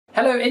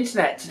Hello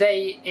Internet,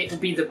 today it will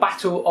be the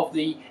battle of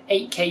the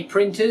 8K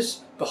printers.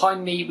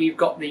 Behind me we've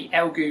got the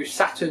Elegoo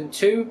Saturn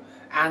 2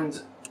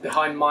 and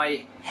behind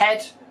my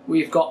head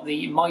we've got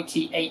the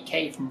Mighty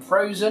 8K from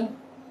Phrozen.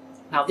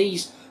 Now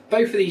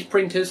both of these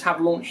printers have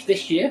launched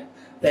this year.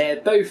 I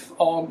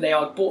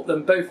bought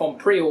them both on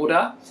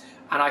pre-order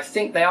and I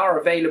think they are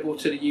available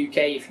to the UK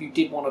if you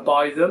did want to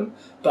buy them,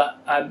 but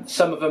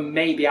some of them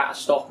may be out of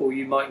stock or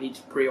you might need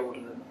to pre-order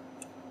them.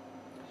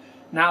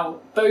 Now,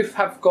 both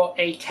have got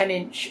a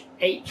 10-inch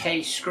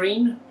 8K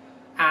screen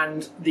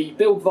and the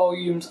build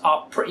volumes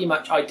are pretty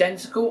much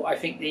identical. I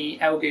think the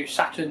Elegoo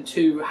Saturn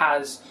 2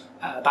 has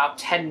about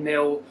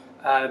 10mm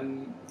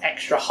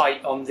extra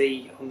height on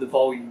the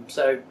volume,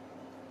 so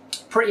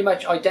pretty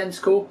much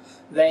identical.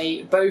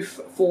 They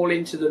both fall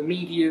into the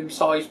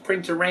medium-sized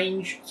printer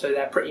range, so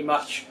they're pretty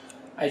much,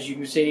 as you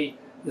can see,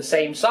 the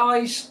same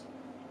size.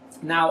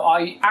 Now,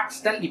 I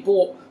accidentally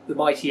bought the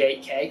Mighty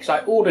 8K because I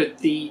ordered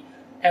the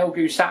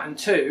Elegoo Saturn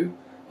 2,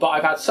 but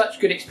I've had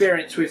such good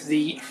experience with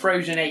the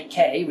Phrozen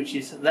 8K, which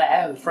is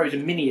there, the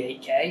Phrozen Mini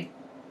 8K.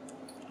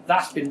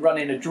 That's been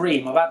running a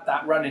dream. I've had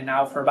that running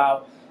now for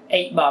about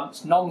 8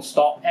 months,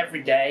 non-stop,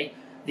 every day.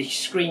 The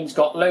screen's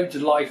got loads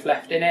of life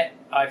left in it.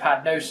 I've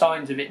had no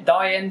signs of it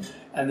dying,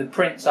 and the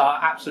prints are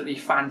absolutely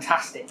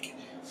fantastic.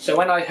 So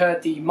when I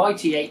heard the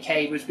Mighty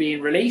 8K was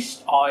being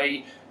released,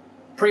 I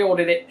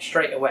pre-ordered it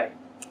straight away.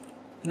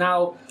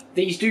 Now,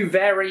 these do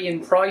vary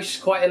in price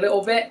quite a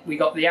little bit. We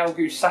got the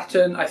Elegoo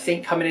Saturn, I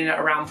think, coming in at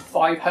around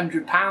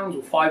 £500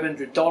 or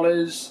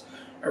 $500,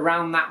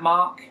 around that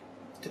mark,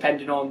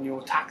 depending on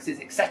your taxes,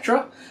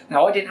 etc.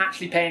 Now, I didn't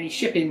actually pay any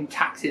shipping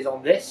taxes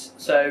on this,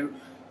 so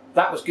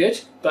that was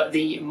good. But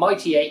the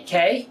Mighty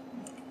 8K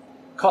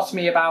cost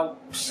me about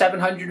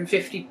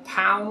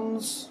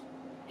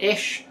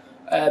 £750-ish,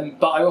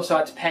 but I also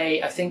had to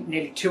pay, I think,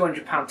 nearly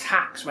 £200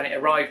 tax when it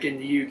arrived in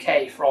the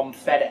UK from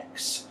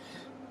FedEx.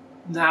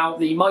 Now,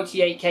 the Mighty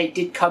 8K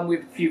did come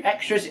with a few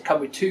extras. It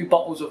come with 2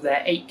 bottles of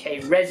their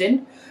 8K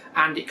resin,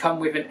 and it come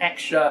with an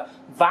extra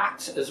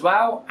vat as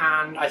well,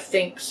 and I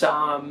think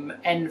some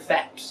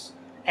NFEPs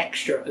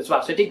extra as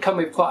well. So it did come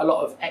with quite a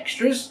lot of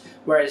extras,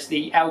 whereas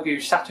the Elegoo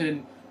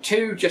Saturn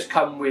 2 just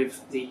come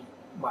with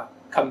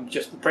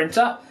just the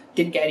printer.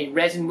 Didn't get any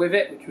resin with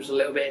it, which was a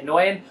little bit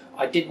annoying.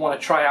 I did want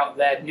to try out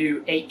their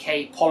new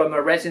 8K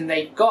polymer resin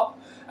they've got,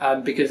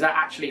 because that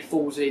actually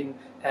falls in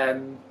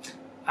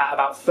at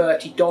about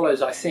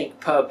 $30, I think,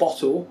 per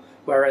bottle,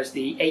 whereas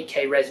the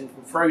 8K resin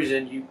from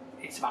Phrozen,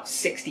 it's about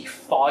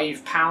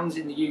 £65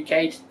 in the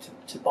UK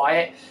to buy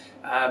it,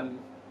 and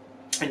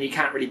you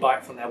can't really buy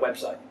it from their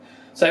website.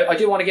 So I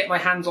do want to get my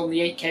hands on the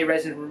 8K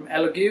resin from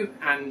Elegoo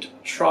and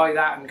try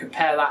that and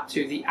compare that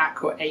to the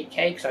Aqua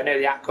 8K, because I know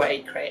the Aqua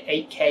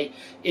 8K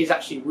is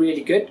actually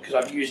really good because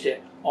I've used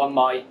it on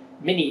my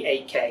Mini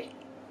 8K.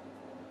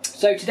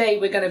 So today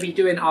we're going to be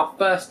doing our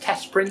first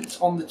test prints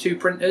on the 2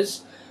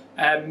 printers.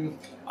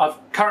 I've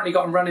currently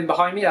got them running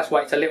behind me, that's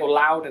why it's a little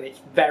loud and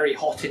it's very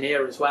hot in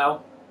here as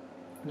well.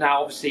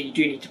 Now obviously you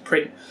do need to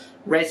print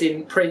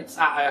resin prints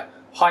at a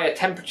higher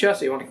temperature,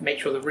 so you want to make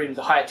sure the room's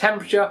a higher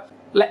temperature.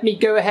 Let me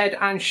go ahead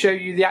and show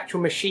you the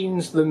actual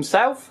machines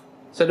themselves.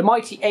 So the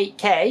Mighty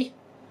 8K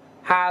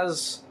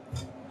has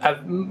a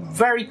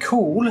very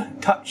cool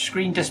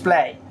touchscreen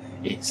display.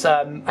 It's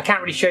I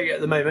can't really show you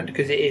at the moment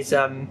because it is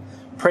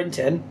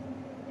printing,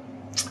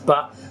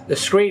 but the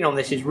screen on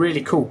this is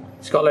really cool.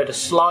 It's got a load of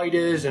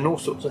sliders and all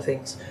sorts of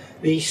things.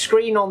 The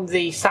screen on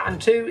the Saturn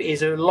 2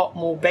 is a lot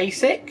more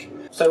basic.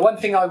 So one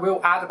thing I will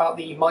add about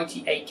the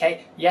Mighty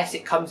 8K, yes,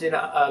 it comes in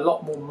at a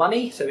lot more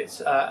money, so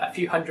it's a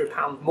few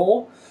 £100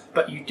 more,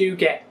 but you do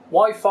get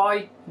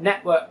Wi-Fi,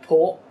 network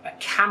port, a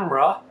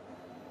camera,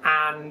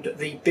 and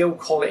the build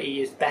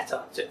quality is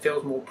better, so it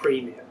feels more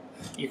premium.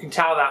 You can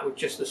tell that with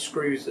just the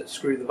screws that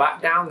screw the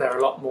back down. They're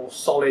a lot more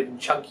solid and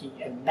chunky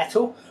and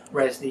metal,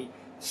 whereas the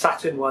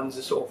Saturn ones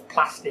are sort of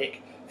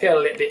plastic, feel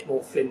a little bit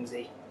more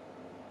flimsy.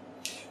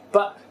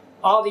 But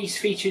are these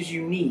features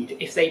you need?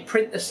 If they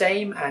print the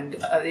same, and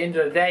at the end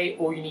of the day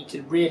all you need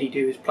to really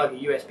do is plug a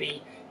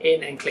USB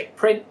in and click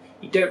print,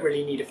 you don't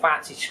really need a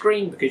fancy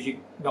screen because you're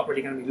not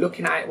really going to be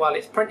looking at it while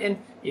it's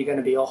printing. You're going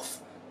to be off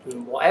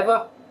doing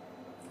whatever.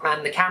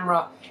 And the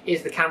camera,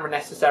 is the camera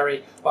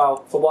necessary?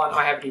 Well, for one,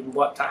 I haven't even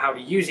worked out how to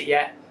use it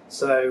yet,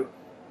 so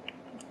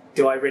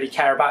do I really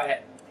care about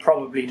it?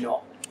 Probably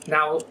not.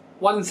 Now,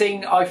 one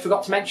thing I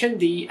forgot to mention,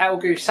 the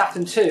Elegoo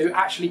Saturn 2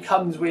 actually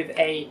comes with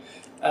a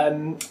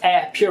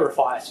air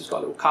purifier. So it's got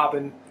a little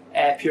carbon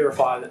air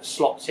purifier that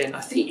slots in.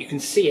 I think you can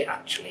see it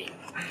actually.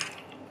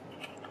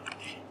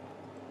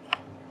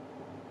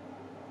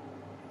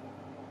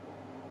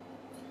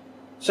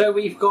 So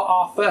we've got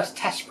our first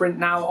test print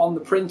now on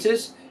the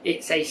printers.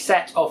 It's a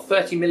set of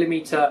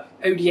 30mm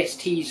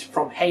ODSTs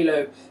from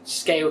Halo,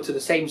 scaled to the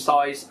same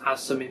size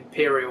as some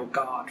Imperial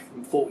Guard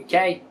from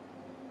 40K.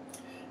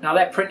 Now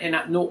they're printing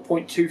at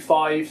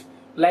 0.25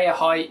 layer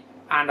height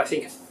and I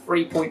think a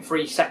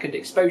 3.3 second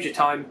exposure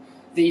time.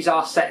 These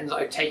are settings that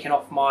I've taken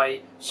off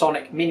my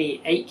Sonic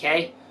Mini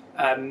 8K.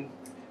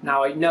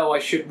 Now I know I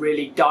should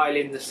really dial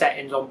in the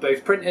settings on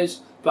both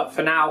printers, but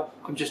for now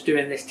I'm just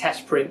doing this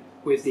test print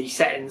with the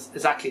settings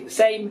exactly the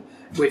same,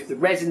 with the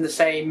resin the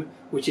same,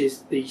 which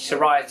is the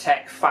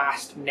Sirayatech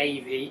Fast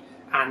Navy,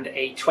 and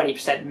a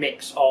 20%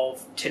 mix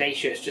of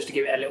Tenacious, just to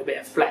give it a little bit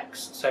of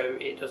flex so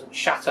it doesn't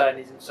shatter and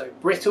isn't so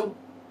brittle.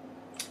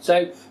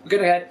 So we're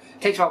going to go ahead,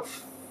 it takes about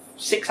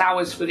 6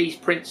 hours for these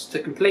prints to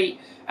complete,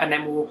 and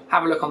then we'll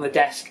have a look on the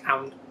desk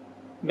and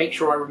make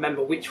sure I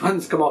remember which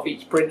ones come off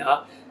each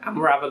printer, and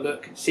we'll have a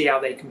look and see how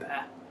they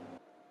compare.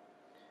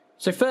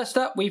 So first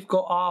up, we've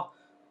got our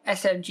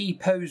SMG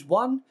Pose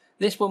 1.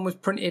 This one was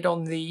printed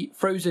on the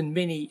Phrozen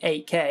Mini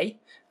 8K,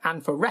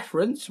 and for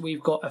reference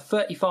we've got a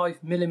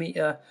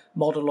 35mm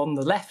model on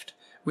the left,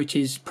 which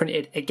is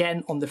printed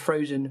again on the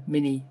Phrozen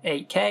Mini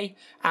 8K,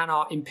 and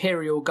our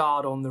Imperial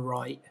Guard on the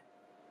right.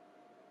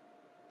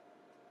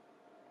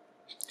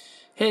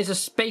 Here's a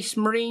Space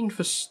Marine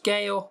for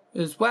scale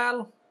as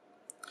well.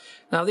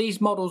 Now these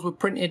models were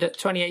printed at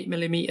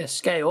 28mm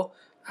scale,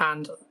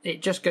 and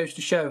it just goes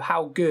to show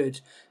how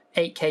good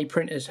 8K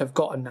printers have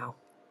gotten now.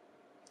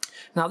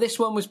 Now this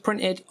one was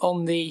printed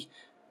on the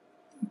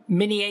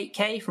Mini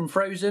 8K from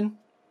Phrozen.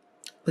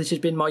 This has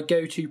been my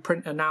go-to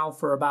printer now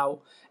for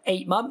about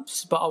 8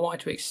 months, but I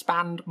wanted to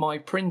expand my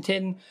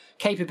printing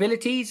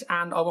capabilities,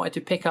 and I wanted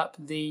to pick up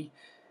the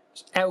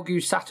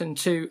Elegoo Saturn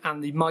 2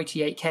 and the Mighty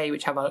 8K,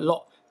 which have a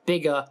lot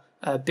bigger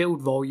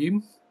build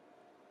volume.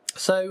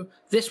 So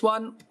this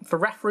one, for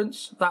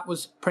reference, that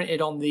was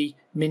printed on the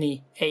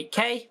Mini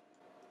 8K.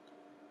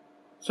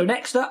 So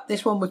next up,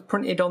 this one was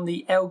printed on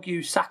the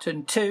Elegoo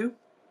Saturn 2.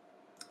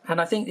 And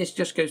I think this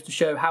just goes to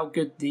show how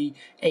good the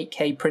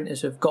 8K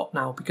printers have got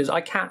now, because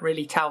I can't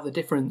really tell the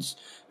difference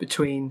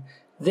between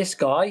this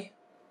guy,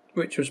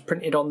 which was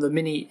printed on the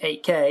Mini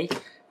 8K,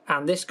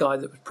 and this guy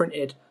that was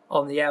printed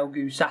on the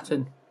Elegoo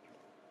Saturn.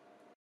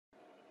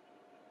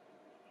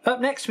 Up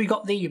next we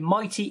got the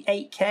Mighty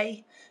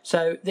 8K.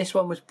 So this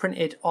one was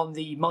printed on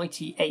the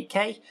Mighty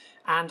 8K,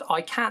 and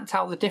I can't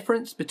tell the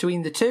difference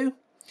between the two.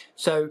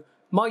 So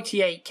Mighty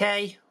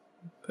 8K,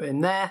 put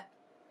in there,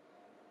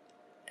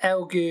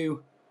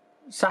 Elegoo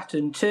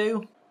Saturn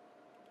 2,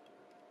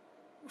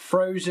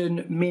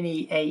 Phrozen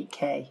Mini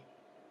 8K.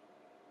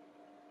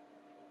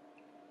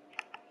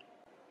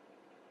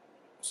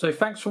 So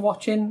thanks for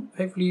watching,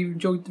 hopefully you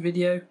enjoyed the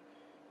video.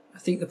 I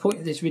think the point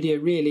of this video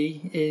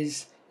really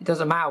is it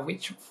doesn't matter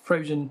which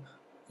Phrozen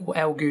or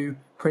Elegoo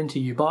printer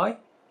you buy,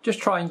 just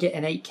try and get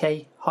an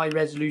 8K high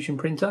resolution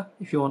printer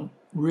if you want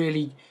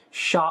really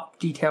sharp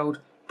detailed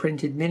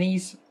printed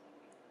minis.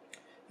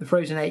 The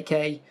Phrozen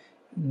 8K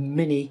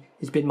Mini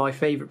has been my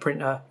favourite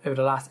printer over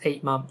the last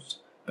 8 months,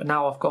 but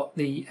now I've got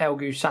the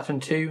Elegoo Saturn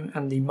 2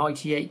 and the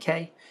Mighty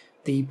 8K.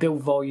 The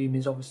build volume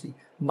is obviously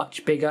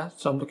much bigger,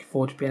 so I'm looking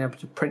forward to being able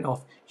to print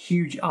off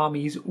huge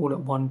armies all at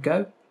one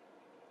go.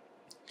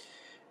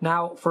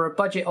 Now for a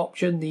budget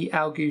option, the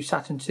Elegoo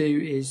Saturn 2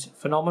 is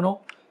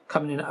phenomenal,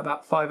 coming in at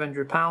about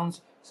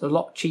 £500. It's a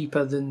lot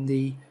cheaper than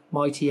the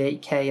Mighty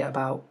 8K at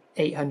about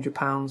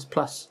 £800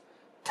 plus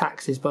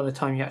taxes by the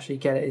time you actually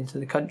get it into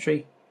the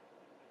country.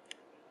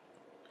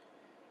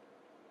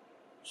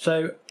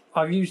 So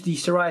I've used the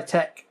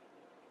Sirayatech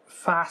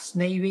Fast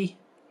Navy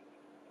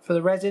for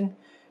the resin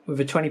with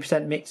a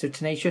 20% mix of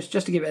Tenacious,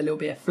 just to give it a little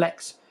bit of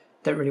flex.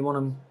 Don't really want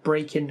them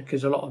breaking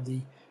because a lot of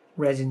the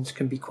resins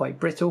can be quite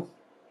brittle.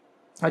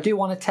 I do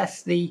want to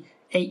test the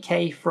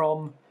 8K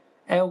from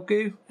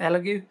Elegoo,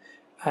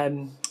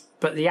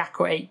 but the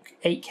Aqua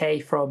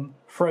 8K from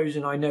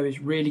Phrozen I know is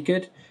really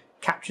good,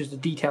 captures the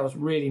details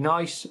really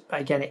nice,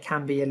 but again it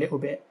can be a little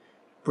bit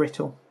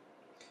brittle.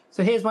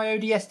 So here's my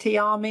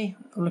ODST army.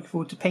 I'm looking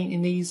forward to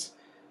painting these,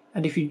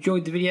 and if you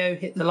enjoyed the video,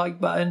 hit the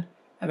like button,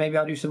 and maybe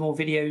I'll do some more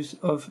videos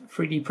of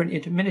 3D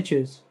printed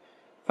miniatures.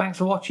 Thanks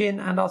for watching,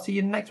 and I'll see you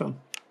in the next one.